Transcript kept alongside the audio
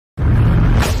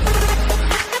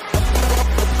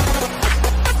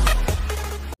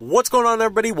What's going on,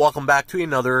 everybody? Welcome back to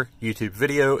another YouTube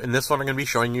video. In this one, I'm going to be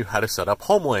showing you how to set up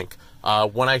HomeLink.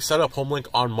 When I set up HomeLink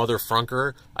on Mother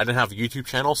Frunker, I didn't have a YouTube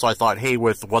channel, so I thought, hey,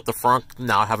 with What the Frunk,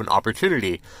 now I have an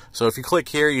opportunity. So if you click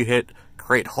here, you hit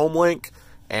Create HomeLink,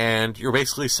 and you're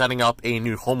basically setting up a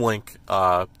new HomeLink.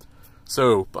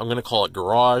 So I'm going to call it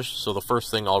Garage. So the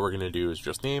first thing, all we're going to do is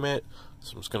just name it.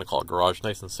 So I'm just going to call it Garage,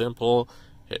 nice and simple.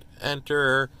 Hit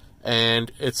Enter.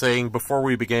 And it's saying before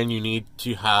we begin, you need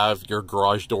to have your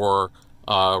garage door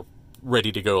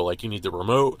ready to go. Like, you need the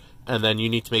remote, and then you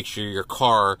need to make sure your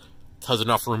car has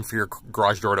enough room for your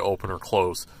garage door to open or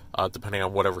close, depending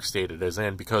on whatever state it is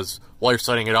in. Because while you're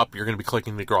setting it up, you're going to be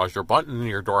clicking the garage door button, and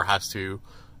your door has to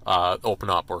open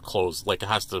up or close. Like, it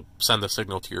has to send the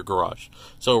signal to your garage.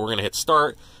 So we're going to hit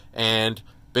Start, and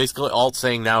basically all it's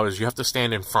saying now is you have to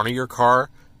stand in front of your car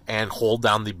and hold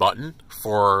down the button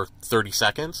for 30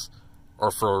 seconds, or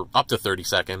for up to 30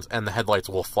 seconds, and the headlights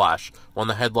will flash. When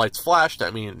the headlights flash,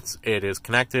 that means it is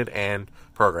connected and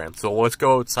programmed. So let's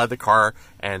go outside the car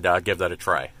and give that a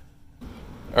try.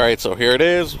 Alright, so here it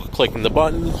is, clicking the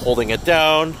button, holding it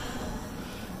down,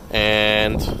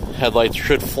 and headlights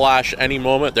should flash any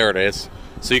moment. There it is.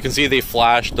 So you can see they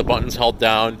flashed, the button's held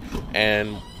down,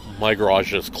 and my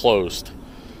garage is closed.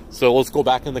 So let's go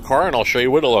back in the car and I'll show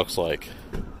you what it looks like.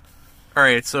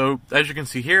 Alright, so as you can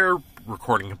see here,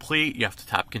 recording complete, you have to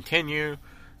tap continue.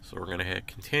 So we're going to hit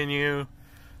continue.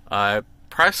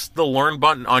 Press the learn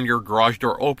button on your garage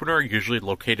door opener, usually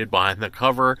located behind the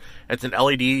cover. It's an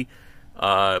LED,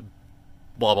 blah,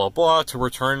 blah, blah. To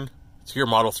return to your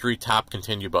Model 3, tap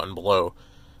continue button below.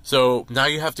 So now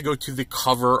you have to go to the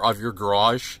cover of your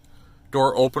garage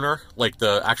door opener, like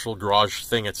the actual garage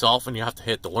thing itself, and you have to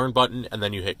hit the learn button, and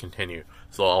then you hit continue.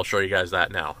 So I'll show you guys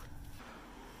that now.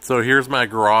 So here's my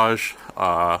garage.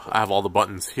 I have all the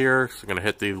buttons here. So I'm going to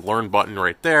hit the learn button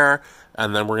right there,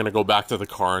 and then we're going to go back to the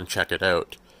car and check it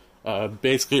out.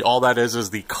 Basically all that is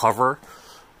the cover,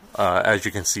 as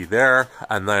you can see there,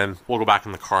 and then we'll go back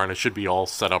in the car and it should be all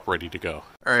set up, ready to go.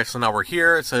 Alright, so now we're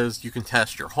here. It says you can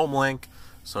test your HomeLink.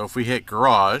 So if we hit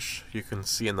garage, you can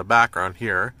see in the background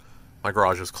here, my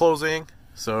garage is closing,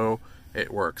 so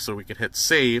it works. So we can hit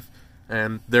save,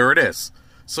 and there it is.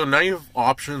 So now you have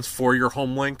options for your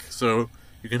HomeLink. So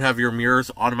you can have your mirrors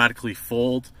automatically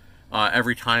fold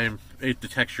every time it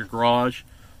detects your garage,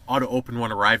 auto open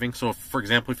when arriving. So if, for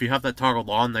example, if you have that toggled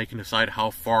on, then you can decide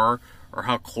how far or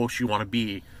how close you want to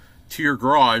be to your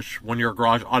garage when your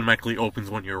garage automatically opens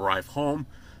when you arrive home.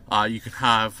 You can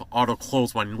have auto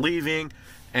close when leaving,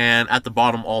 and at the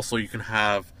bottom also you can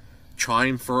have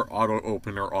chime for auto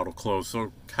open or auto close, so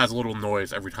it has a little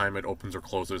noise every time it opens or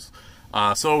closes.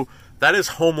 So that is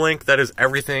HomeLink. That is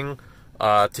everything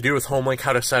to do with HomeLink,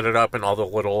 how to set it up, and all the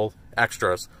little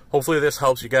extras. Hopefully this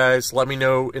helps you guys. Let me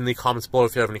know in the comments below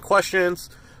if you have any questions.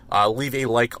 Leave a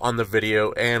like on the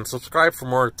video and subscribe for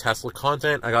more Tesla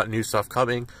content. I got new stuff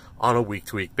coming on a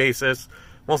week-to-week basis.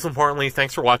 Most importantly,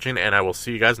 thanks for watching, and I will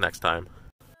see you guys next time.